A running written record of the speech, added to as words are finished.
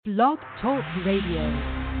Blog Talk Radio.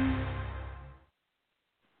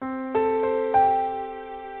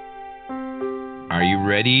 Are you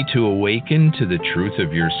ready to awaken to the truth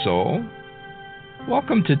of your soul?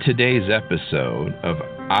 Welcome to today's episode of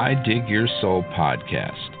I Dig Your Soul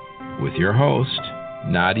podcast with your host,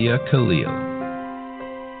 Nadia Khalil.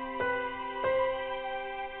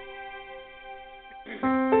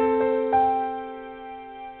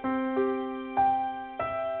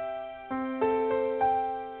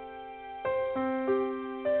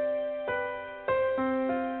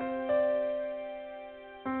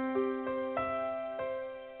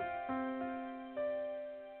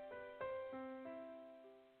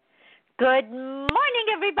 Good morning,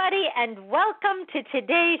 everybody, and welcome to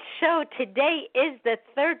today's show. Today is the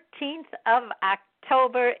 13th of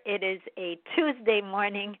October. It is a Tuesday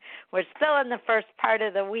morning. We're still in the first part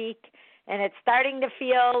of the week, and it's starting to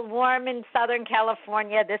feel warm in Southern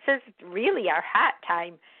California. This is really our hot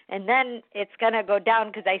time, and then it's going to go down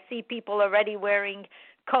because I see people already wearing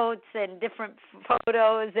coats and different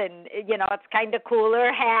photos, and, it's kind of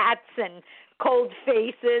cooler, hats and cold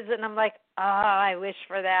faces, and I'm like, oh, I wish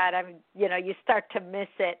for that. You start to miss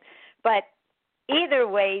it. But either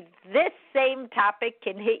way, this same topic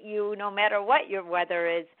can hit you no matter what your weather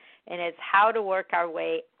is, and it's how to work our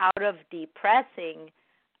way out of depressing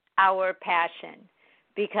our passion.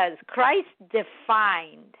 Because Christ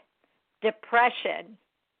defined depression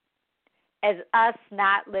as us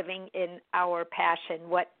not living in our passion,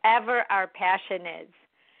 whatever our passion is.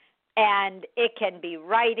 And it can be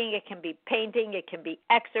writing, it can be painting, it can be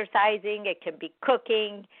exercising, it can be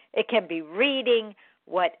cooking, it can be reading,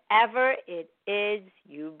 whatever it is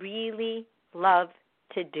you really love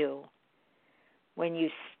to do. When you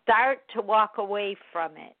start to walk away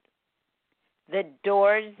from it, the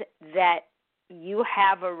doors that you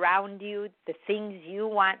have around you, the things you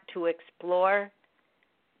want to explore,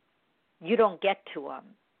 you don't get to them.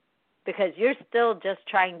 Because you're still just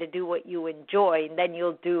trying to do what you enjoy, and then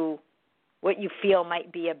you'll do what you feel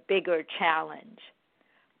might be a bigger challenge.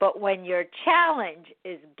 But when your challenge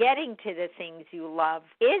is getting to the things you love,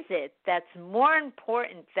 is it that's more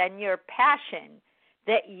important than your passion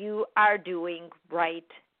that you are doing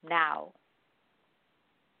right now?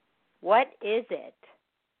 What is it?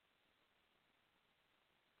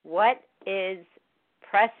 What is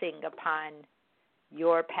pressing upon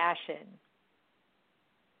your passion?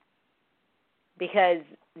 Because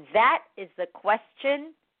that is the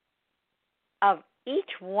question of each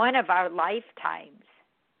one of our lifetimes.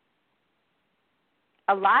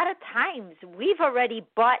 A lot of times we've already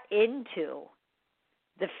bought into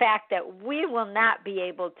the fact that we will not be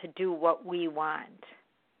able to do what we want.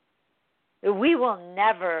 We will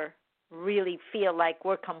never really feel like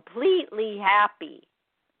we're completely happy.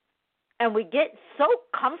 And we get so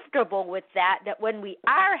comfortable with that when we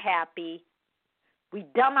are happy, we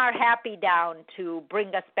dumb our happy down to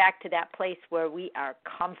bring us back to that place where we are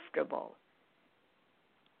comfortable.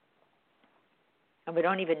 And we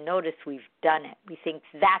don't even notice we've done it. We think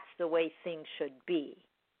that's the way things should be.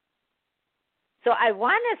 So I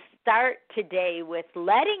want to start today with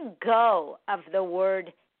letting go of the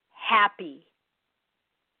word happy.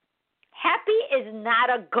 Happy is not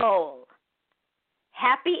a goal.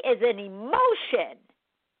 Happy is an emotion.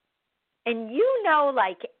 And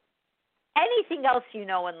like anything else in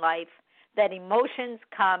life, that emotions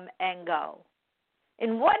come and go.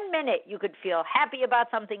 In 1 minute, you could feel happy about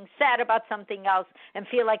something, sad about something else, and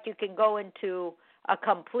feel like you can go into a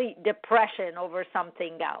complete depression over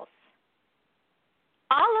something else.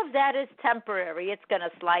 All of that is temporary. It's going to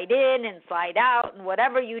slide in and slide out, and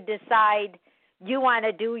whatever you decide you want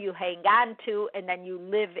to do, you hang on to, and then you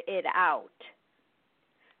live it out.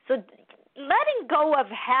 So letting go of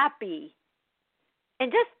happy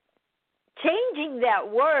and just changing that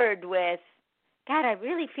word with, God, I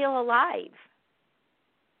really feel alive.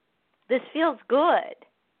 This feels good.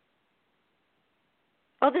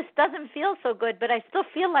 Oh, this doesn't feel so good, but I still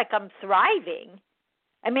feel like I'm thriving.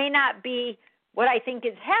 I may not be what I think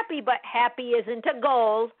is happy, but happy isn't a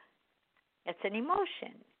goal. It's an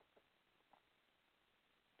emotion.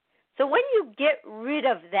 So when you get rid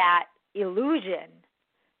of that illusion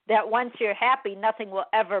that once you're happy, nothing will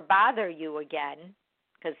ever bother you again,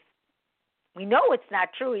 because we know it's not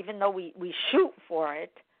true, even though we shoot for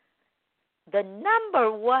it. The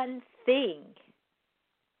number one thing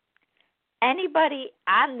anybody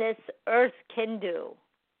on this earth can do,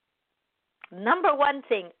 number one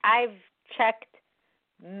thing, I've checked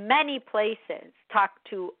many places, talked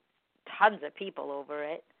to tons of people over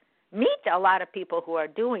it, meet a lot of people who are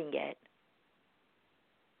doing it,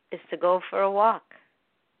 is to go for a walk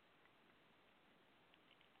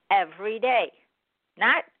every day.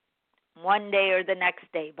 Not one day or the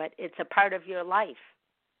next day, but it's a part of your life.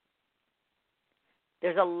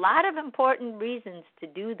 There's a lot of important reasons to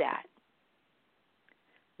do that.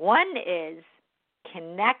 One is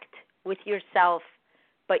connect with yourself,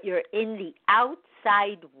 but you're in the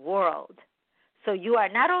outside world. So you are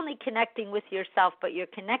not only connecting with yourself, but you're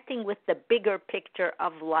connecting with the bigger picture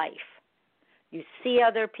of life. You see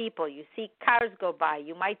other people. You see cars go by.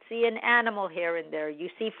 You might see an animal here and there. You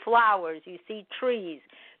see flowers. You see trees.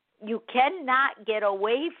 You cannot get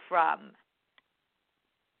away from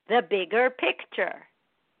the bigger picture.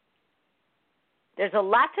 There's a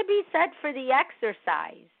lot to be said for the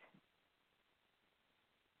exercise.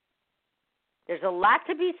 There's a lot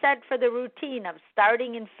to be said for the routine of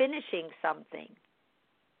starting and finishing something.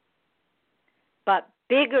 But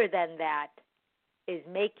bigger than that is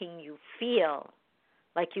making you feel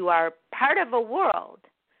like you are part of a world.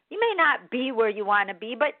 You may not be where you want to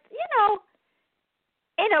be, but,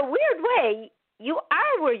 in a weird way, you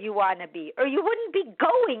are where you want to be, or you wouldn't be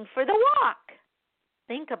going for the walk.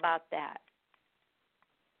 Think about that.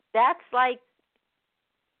 That's like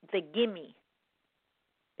the gimme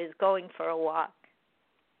is going for a walk.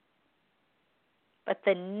 But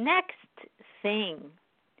the next thing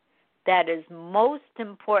that is most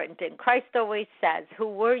important, and Christ always says, who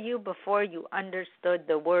were you before you understood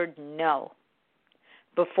the word no?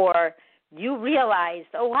 Before you realized,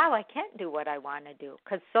 oh, wow, I can't do what I want to do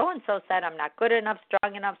because so-and-so said I'm not good enough,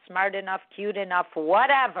 strong enough, smart enough, cute enough,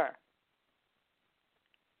 whatever.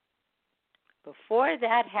 Before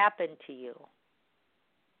that happened to you,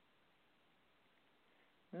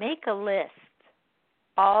 make a list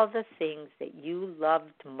all the things that you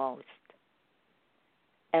loved most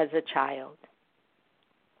as a child.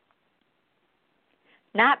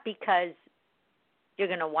 Not because you're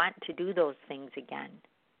going to want to do those things again.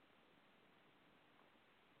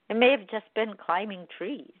 It may have just been climbing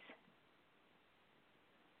trees.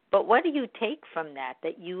 But what do you take from that?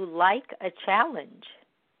 That you like a challenge.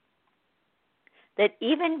 That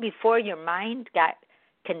even before your mind got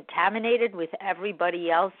contaminated with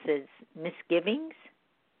everybody else's misgivings,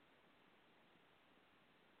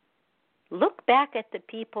 look back at the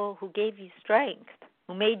people who gave you strength,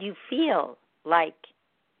 who made you feel like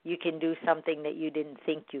you can do something that you didn't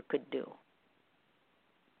think you could do.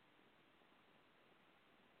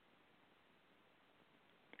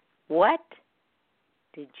 What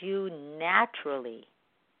did you naturally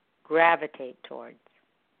gravitate towards?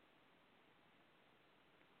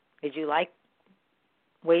 Did you like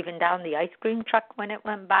waving down the ice cream truck when it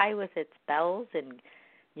went by with its bells and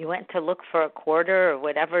you went to look for a quarter or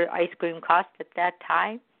whatever ice cream cost at that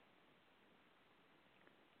time?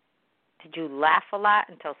 Did you laugh a lot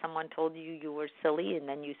until someone told you you were silly and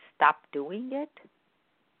then you stopped doing it?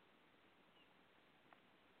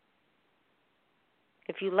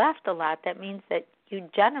 If you laughed a lot, that means that you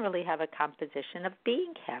generally have a composition of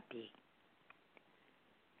being happy.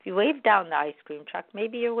 If you wave down the ice cream truck,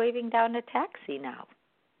 maybe you're waving down a taxi now.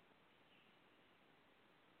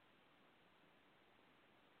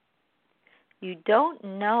 You don't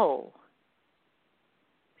know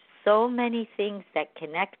so many things that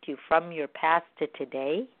connect you from your past to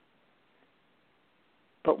today.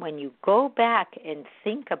 But when you go back and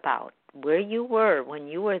think about where you were when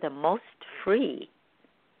you were the most free,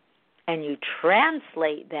 and you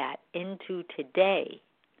translate that into today,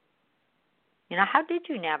 how did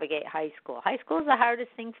you navigate high school? High school is the hardest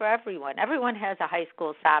thing for everyone. Everyone has a high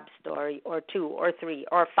school sob story or 2 or 3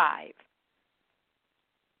 or 5.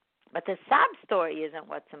 But the sob story isn't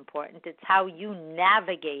what's important. It's how you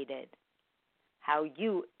navigated, how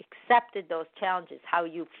you accepted those challenges, how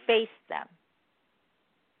you faced them.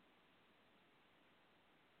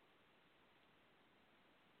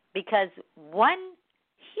 Because one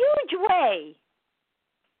huge way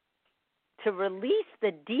to release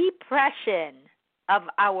the depression of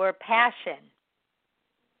our passion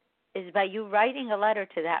is by you writing a letter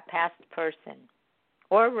to that past person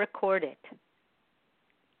or record it.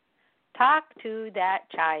 Talk to that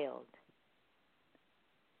child.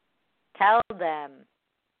 Tell them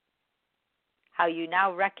how you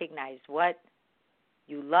now recognize what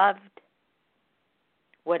you loved,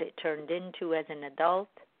 what it turned into as an adult.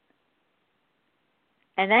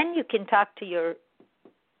 And then you can talk to your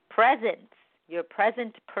present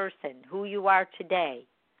person, who you are today,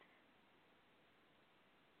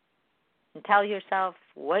 and tell yourself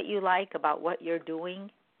what you like about what you're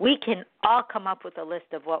doing. We can all come up with a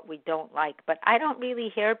list of what we don't like, but I don't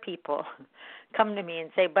really hear people come to me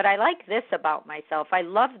and say, but I like this about myself. I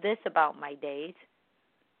love this about my days.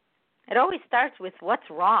 It always starts with what's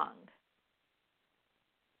wrong.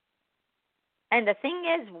 And the thing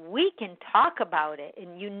is, we can talk about it,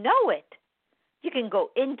 and you know it. You can go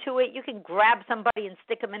into it. You can grab somebody and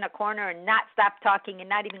stick them in a corner and not stop talking and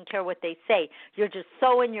not even care what they say. You're just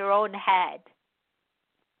so in your own head.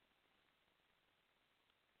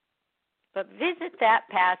 But visit that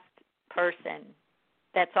past person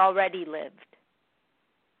that's already lived.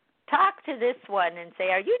 Talk to this one and say,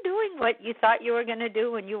 are you doing what you thought you were going to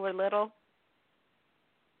do when you were little?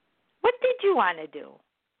 What did you want to do?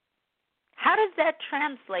 How does that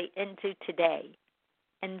translate into today?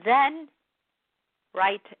 And then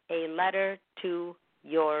write a letter to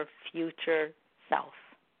your future self.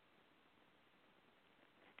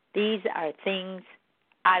 These are things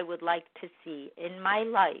I would like to see in my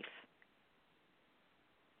life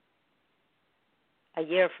a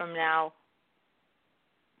year from now,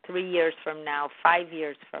 3 years from now, 5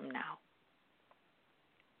 years from now.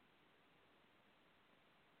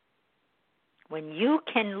 When you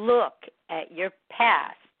can look at your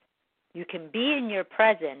past, you can be in your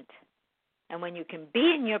present. And when you can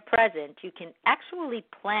be in your present, you can actually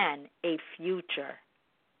plan a future.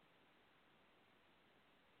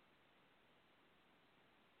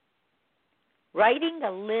 Writing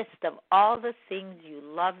a list of all the things you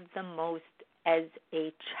loved the most as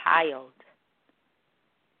a child.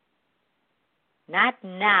 Not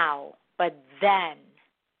now, but then.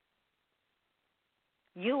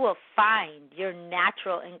 You will find your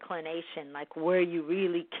natural inclination, like where you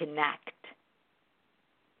really connect.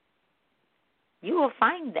 You will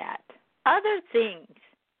find that. Other things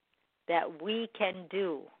that we can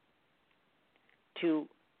do to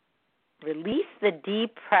release the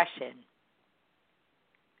depression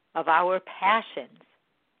of our passions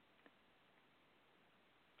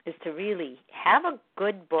is to really have a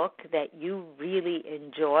good book that you really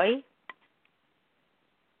enjoy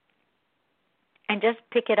and just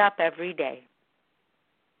pick it up every day.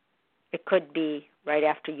 It could be right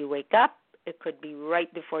after you wake up. It could be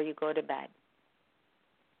right before you go to bed.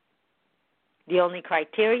 The only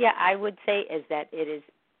criteria I would say is that it is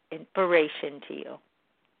inspiration to you.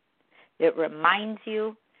 It reminds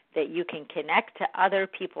you that you can connect to other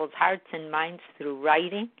people's hearts and minds through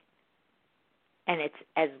writing. And it's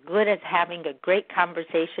as good as having a great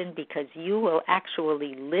conversation because you will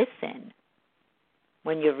actually listen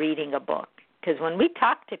when you're reading a book. Because when we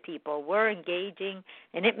talk to people, we're engaging,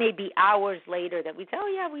 and it may be hours later that we say, oh,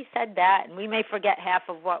 yeah, we said that, and we may forget half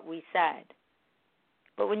of what we said.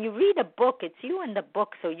 But when you read a book, it's you and the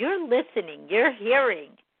book, so you're listening, you're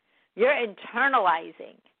hearing, you're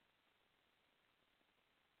internalizing.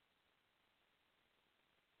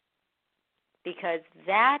 Because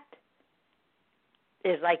that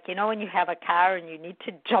is like, you know, when you have a car and you need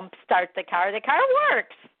to jump start the car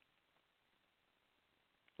works.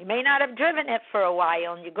 You may not have driven it for a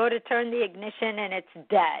while, and you go to turn the ignition and it's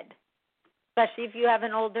dead, especially if you have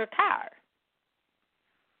an older car.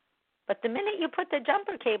 But the minute you put the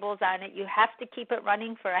jumper cables on it, you have to keep it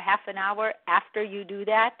running for a half an hour after you do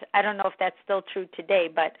that. I don't know if that's still true today,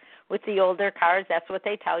 but with the older cars, that's what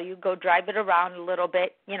they tell you. Go drive it around a little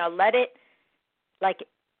bit. You know, let it, like,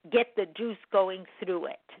 get the juice going through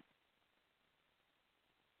it.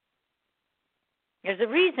 There's a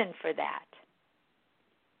reason for that.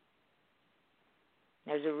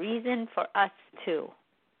 There's a reason for us, too,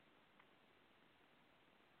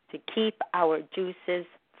 to keep our juices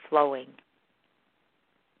flowing,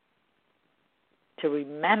 to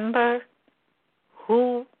remember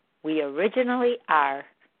who we originally are,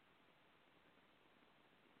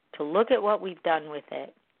 to look at what we've done with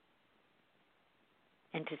it,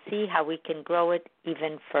 and to see how we can grow it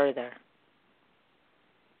even further.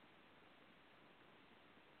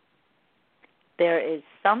 There is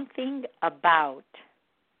something about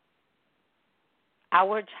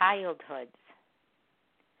our childhoods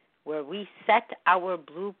where we set our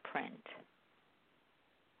blueprint.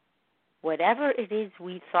 Whatever it is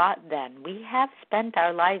we thought then, we have spent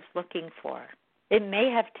our lives looking for. It may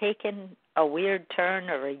have taken a weird turn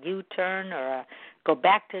or a U-turn or a go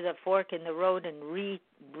back to the fork in the road and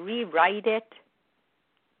rewrite it.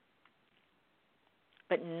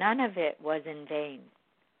 But none of it was in vain.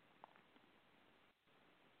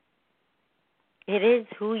 It is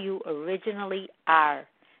who you originally are.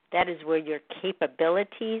 That is where your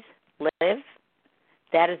capabilities live.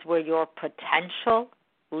 That is where your potential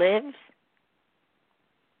lives.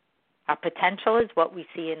 Our potential is what we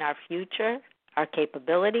see in our future. Our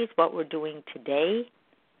capabilities, what we're doing today.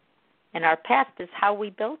 And our past is how we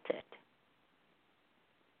built it.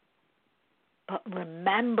 But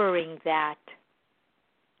remembering that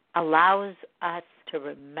allows us to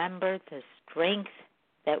remember the strength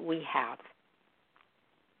that we have.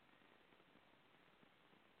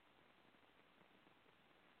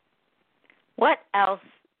 What else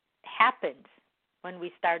happens when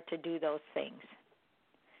we start to do those things?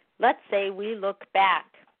 Let's say we look back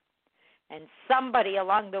and somebody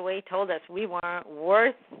along the way told us we weren't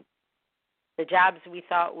worth the jobs we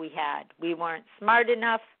thought we had. We weren't smart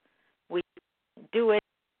enough. We didn't do it.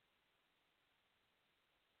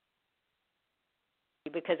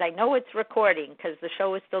 Because I know it's recording because the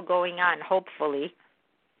show is still going on, hopefully.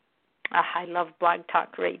 I love Blog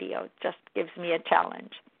Talk Radio. It just gives me a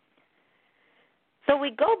challenge. So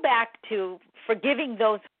we go back to forgiving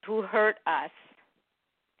those who hurt us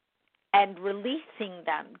and releasing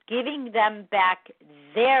them, giving them back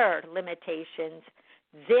their limitations,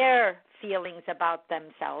 their feelings about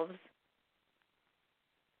themselves,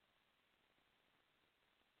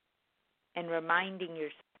 and reminding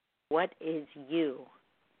yourself what is you.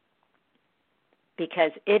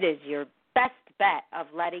 Because it is your best bet of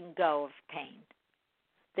letting go of pain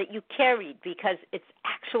that you carried, because it's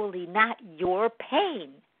actually not your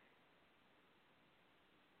pain.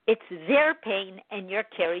 It's their pain, and you're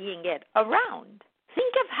carrying it around.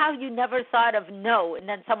 Think of how you never thought of no, and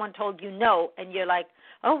then someone told you no, and you're like,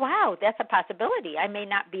 oh, wow, that's a possibility. I may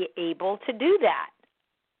not be able to do that.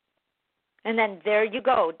 And then there you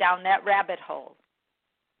go, down that rabbit hole.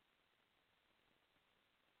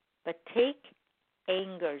 But take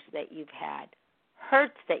angers that you've had,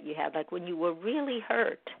 hurts that you had, like when you were really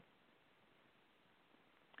hurt,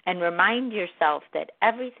 and remind yourself that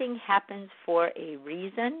everything happens for a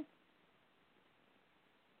reason.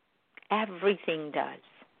 Everything does.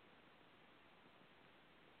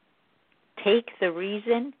 Take the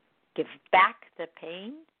reason, give back the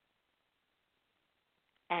pain,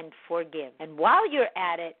 and forgive. And while you're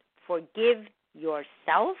at it, forgive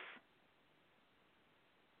yourself.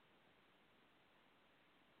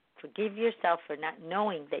 Forgive yourself for not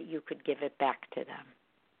knowing that you could give it back to them.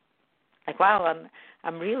 Like, wow,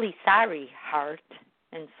 I'm really sorry, heart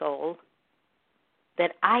and soul,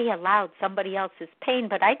 that I allowed somebody else's pain,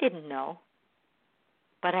 but I didn't know.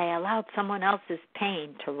 But I allowed someone else's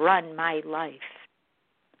pain to run my life.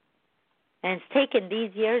 And it's taken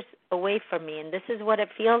these years away from me, and this is what it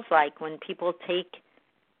feels like when people take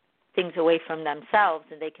things away from themselves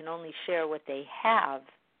and they can only share what they have.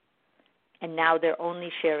 And now they're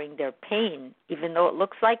only sharing their pain, even though it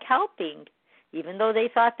looks like helping, even though they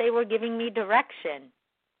thought they were giving me direction.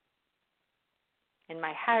 In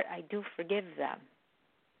my heart, I do forgive them.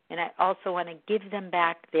 And I also want to give them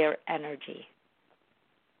back their energy.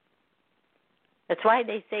 That's why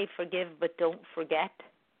they say forgive but don't forget.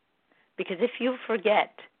 Because if you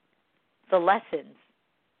forget the lessons,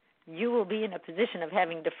 you will be in a position of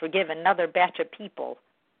having to forgive another batch of people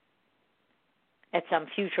at some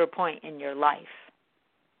future point in your life.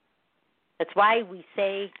 That's why we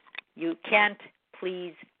say you can't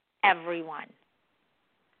please everyone.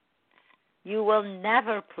 You will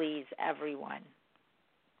never please everyone.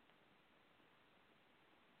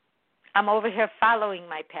 I'm over here following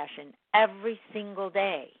my passion every single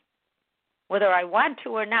day, whether I want to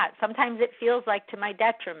or not. Sometimes it feels like to my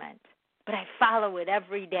detriment, but I follow it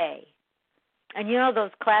every day. And you know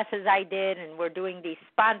those classes I did, and we're doing these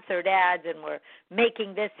sponsored ads, and we're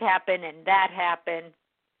making this happen and that happen.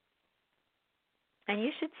 And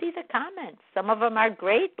you should see the comments. Some of them are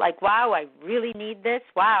great, like, wow, I really need this.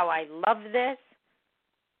 Wow, I love this.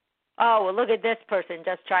 Oh, well, look at this person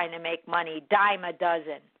just trying to make money, dime a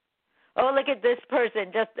dozen. Oh, look at this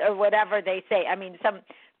person, just or whatever they say. I mean,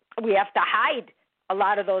 we have to hide a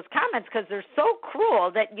lot of those comments because they're so cruel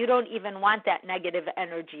that you don't even want that negative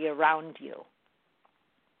energy around you.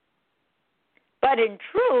 But in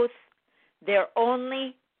truth, they're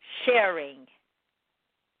only sharing.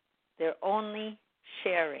 They're only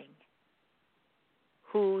sharing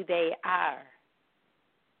who they are.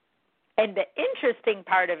 And the interesting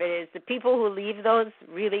part of it is the people who leave those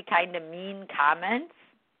really kind of mean comments,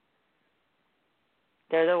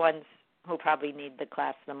 they're the ones who probably need the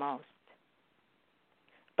class the most.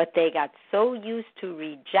 But they got so used to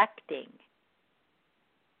rejecting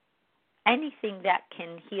anything that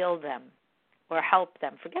can heal them or help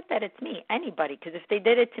them. Forget that it's me, anybody, because if they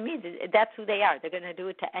did it to me, that's who they are. They're going to do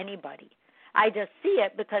it to anybody. I just see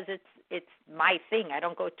it because it's my thing. I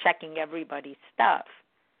don't go checking everybody's stuff.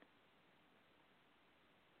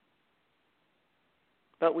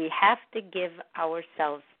 But we have to give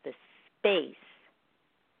ourselves the space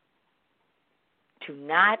to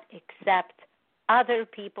not accept other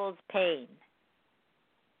people's pain.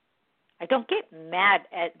 I don't get mad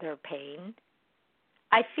at their pain.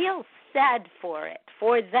 I feel sad for it,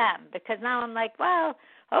 for them, because now I'm like, well,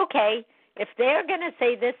 okay, if they're going to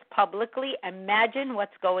say this publicly, imagine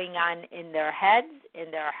what's going on in their heads,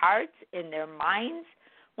 in their hearts, in their minds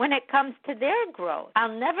when it comes to their growth.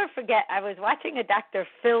 I'll never forget, I was watching a Dr.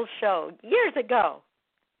 Phil show years ago,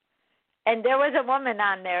 and there was a woman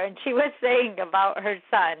on there, and she was saying about her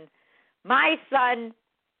son, my son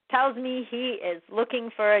tells me he is looking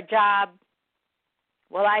for a job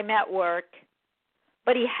while I'm at work,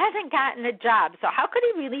 but he hasn't gotten a job, so how could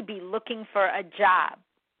he really be looking for a job?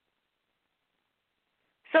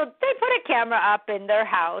 So they put a camera up in their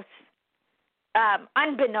house,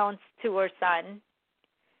 unbeknownst to her son,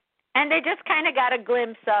 and they just kind of got a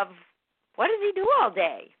glimpse of, what does he do all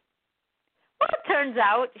day? Well, it turns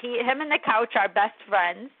out him and the couch are best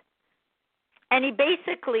friends, and he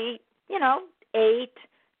basically, ate,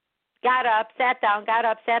 got up, sat down,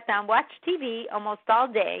 watched TV almost all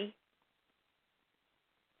day,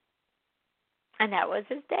 and that was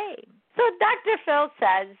his day. So Dr. Phil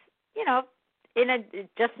says,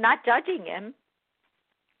 just not judging him,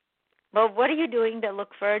 well, what are you doing to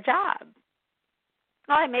look for a job?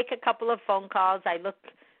 Well, I make a couple of phone calls. I look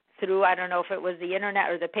through, I don't know if it was the internet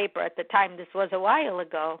or the paper at the time. This was a while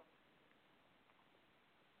ago.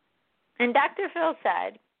 And Dr. Phil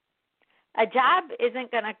said, a job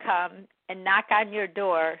isn't going to come and knock on your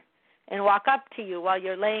door and walk up to you while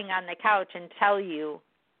you're laying on the couch and tell you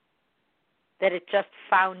that it just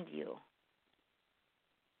found you.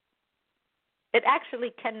 It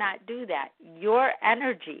actually cannot do that. Your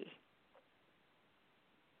energy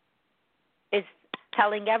is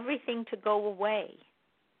telling everything to go away.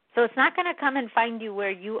 So it's not going to come and find you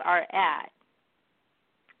where you are at.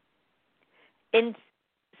 It's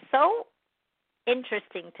so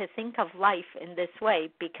interesting to think of life in this way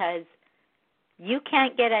because you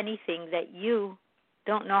can't get anything that you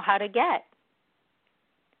don't know how to get.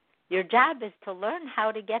 Your job is to learn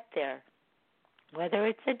how to get there. Whether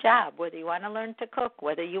it's a job, whether you want to learn to cook,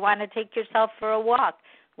 whether you want to take yourself for a walk,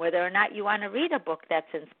 whether or not you want to read a book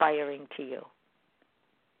that's inspiring to you.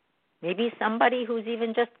 Maybe somebody who's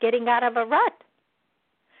even just getting out of a rut.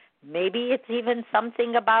 Maybe it's even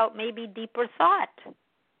something about maybe deeper thought.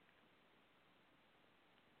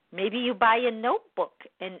 Maybe you buy a notebook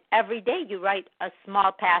and every day you write a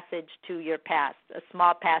small passage to your past, a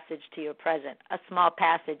small passage to your present, a small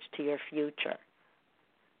passage to your future.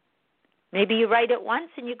 Maybe you write it once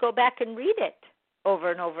and you go back and read it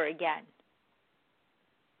over and over again.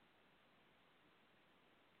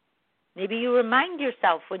 Maybe you remind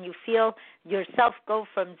yourself when you feel yourself go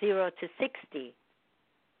from 0 to 60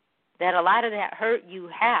 that a lot of that hurt you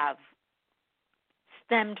have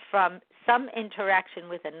stemmed from some interaction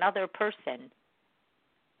with another person,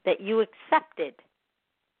 that you accepted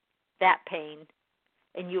that pain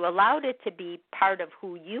and you allowed it to be part of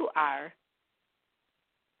who you are,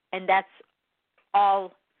 and that's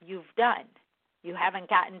all you've done. You haven't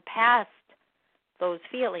gotten past those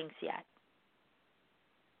feelings yet.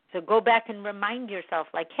 So go back and remind yourself,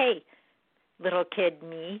 like, hey, little kid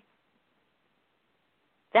me,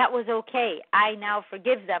 that was okay. I now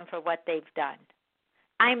forgive them for what they've done.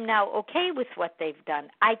 I'm now okay with what they've done.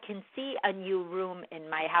 I can see a new room in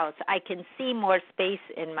my house. I can see more space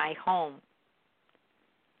in my home.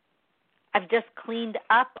 I've just cleaned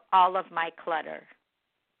up all of my clutter.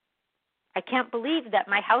 I can't believe that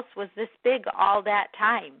my house was this big all that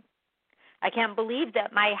time. I can't believe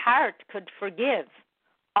that my heart could forgive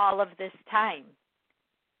all of this time.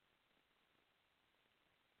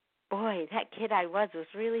 Boy, that kid I was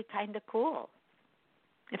really kind of cool.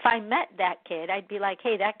 If I met that kid, I'd be like,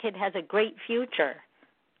 hey, that kid has a great future.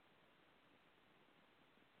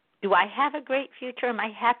 Do I have a great future? Am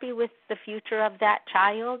I happy with the future of that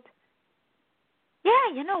child?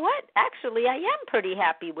 Yeah, you know what? Actually, I am pretty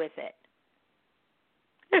happy with it.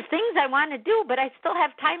 There's things I want to do, but I still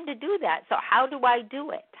have time to do that. So how do I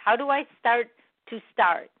do it? How do I start to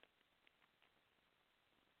start?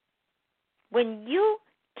 When you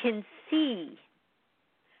can see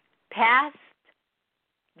past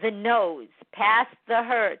the no's, past the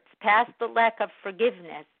hurts, past the lack of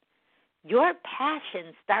forgiveness, your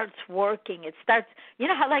passion starts working. It starts, you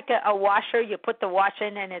know how like a washer, you put the wash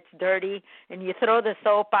in and it's dirty and you throw the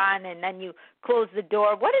soap on and then you close the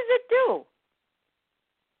door. What does it do?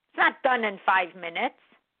 It's not done in 5 minutes.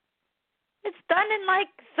 It's done in like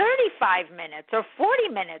 35 minutes or 40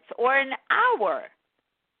 minutes or an hour.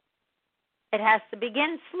 It has to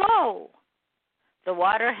begin slow. The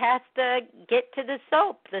water has to get to the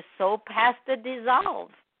soap. The soap has to dissolve.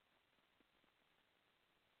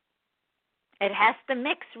 It has to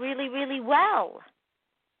mix really, really well.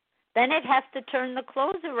 Then it has to turn the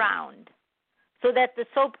clothes around so that the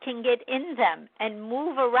soap can get in them and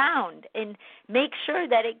move around and make sure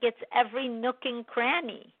that it gets every nook and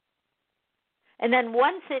cranny. And then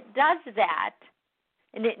once it does that,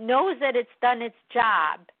 and it knows that it's done its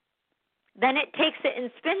job, then it takes it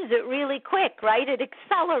and spins it really quick, right? It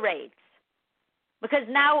accelerates because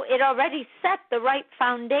now it already set the right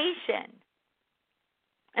foundation.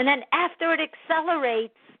 And then after it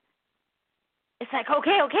accelerates, it's like,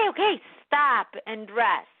 okay, stop and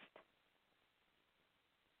rest.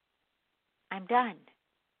 I'm done.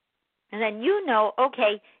 And then you know,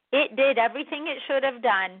 okay, it did everything it should have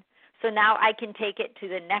done, so now I can take it to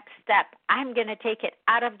the next step. I'm going to take it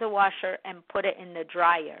out of the washer and put it in the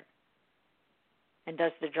dryer. And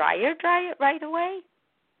does the dryer dry it right away?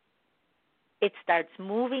 It starts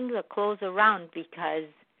moving the clothes around because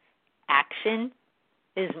action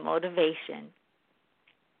is motivation.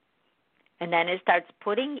 And then it starts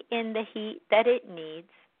putting in the heat that it needs,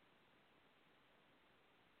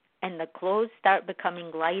 and the clothes start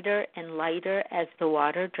becoming lighter and lighter as the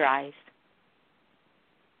water dries.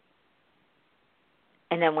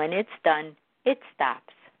 And then when it's done, it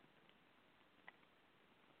stops.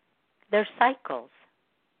 They're cycles.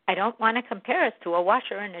 I don't want to compare us to a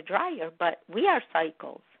washer and a dryer, but we are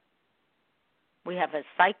cycles. We have a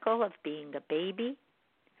cycle of being a baby.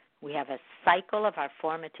 We have a cycle of our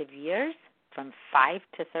formative years from 5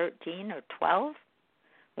 to 13 or 12.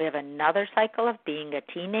 We have another cycle of being a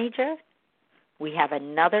teenager. We have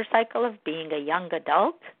another cycle of being a young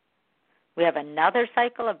adult. We have another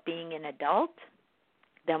cycle of being an adult.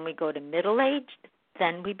 Then we go to middle-aged.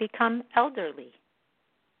 Then we become elderly.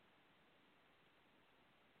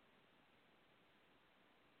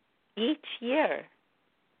 Each year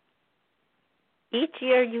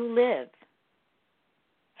you live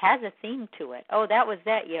has a theme to it. Oh, that was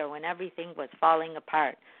that year when everything was falling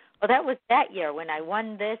apart. Oh, that was that year when I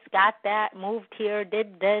won this, got that, moved here,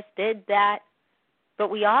 did this, did that. But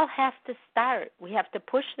we all have to start. We have to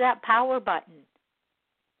push that power button.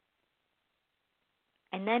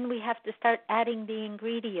 And then we have to start adding the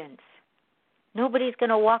ingredients. Nobody's going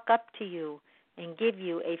to walk up to you and give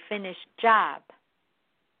you a finished job.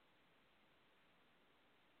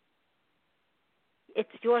 It's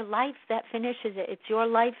your life that finishes it. It's your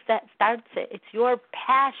life that starts it. It's your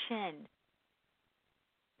passion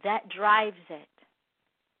that drives it.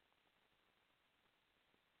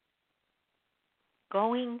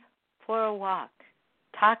 Going for a walk,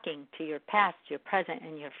 talking to your past, your present,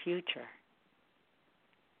 and your future.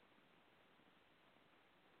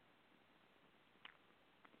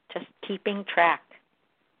 Just keeping track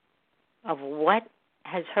of what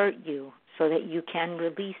has hurt you so that you can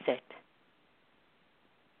release it.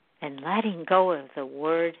 And letting go of the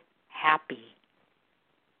word happy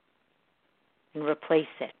and replace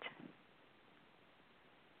it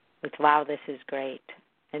with, wow, this is great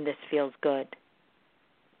and this feels good.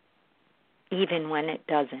 Even when it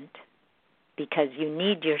doesn't, because you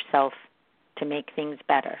need yourself to make things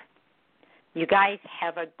better. You guys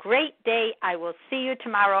have a great day. I will see you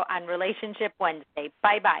tomorrow on Relationship Wednesday.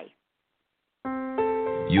 Bye-bye.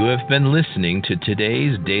 You have been listening to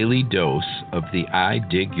today's daily dose of the I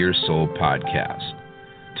Dig Your Soul podcast.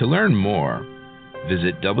 To learn more,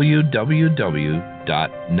 visit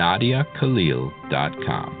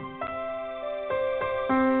www.nadiakhalil.com.